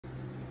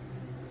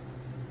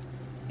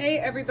Hey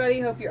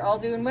everybody, hope you're all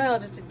doing well.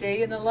 Just a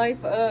day in the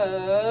life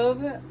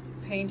of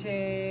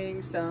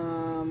painting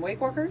some wake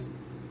walkers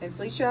and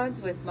fleece shots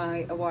with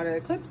my Awada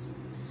Eclipse.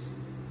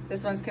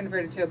 This one's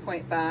converted to a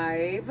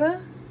 0.5,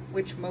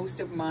 which most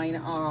of mine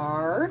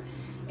are.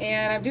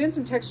 And I'm doing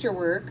some texture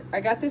work.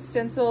 I got this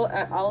stencil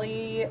at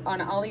on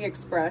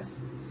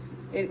AliExpress.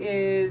 It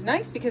is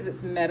nice because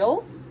it's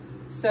metal,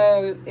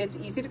 so it's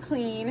easy to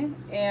clean,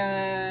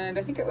 and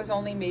I think it was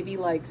only maybe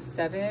like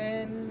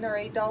 $7 or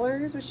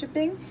 $8 with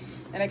shipping,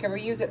 and I can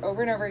reuse it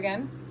over and over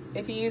again.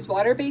 If you use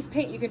water-based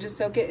paint, you can just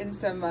soak it in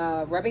some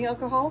rubbing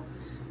alcohol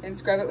and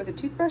scrub it with a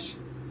toothbrush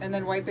and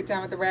then wipe it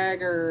down with a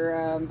rag or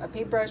a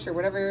paintbrush or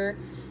whatever.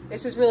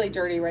 It's just really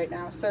dirty right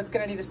now, so it's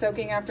gonna need a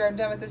soaking after I'm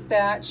done with this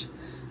batch.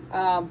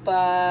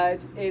 But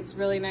it's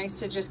really nice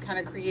to just kind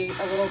of create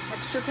a little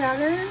texture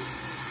pattern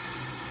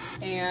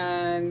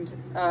and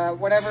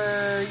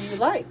whatever you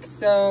like.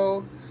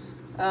 So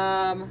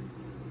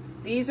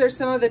these are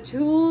some of the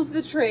tools of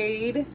the trade.